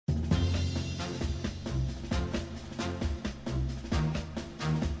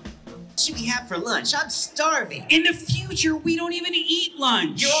should we have for lunch? I'm starving. In the future, we don't even eat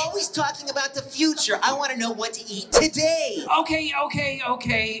lunch. You're always talking about the future. I want to know what to eat today. Okay.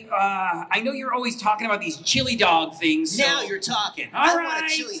 I know you're always talking about these chili dog things. So... Now you're talking. All I right.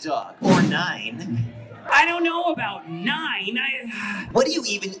 want a chili dog. Or 9. I don't know about 9. What do you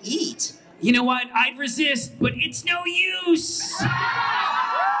even eat? You know what? I'd resist, but it's no use.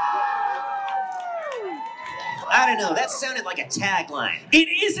 I don't know. That sounded like a tagline. It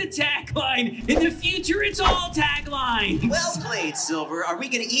is a tagline. In the future, it's all taglines. Well played, Silver. Are we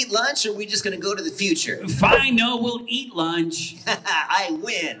going to eat lunch, or are we just going to go to the future? Fine, no, we'll eat lunch. I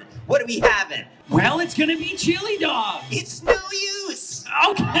win. What are we having? Well, it's going to be chili dog. It's no use.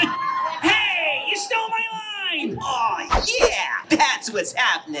 Okay. Hey, you stole my line. Oh, yeah. That's what's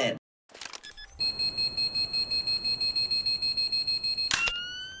happening.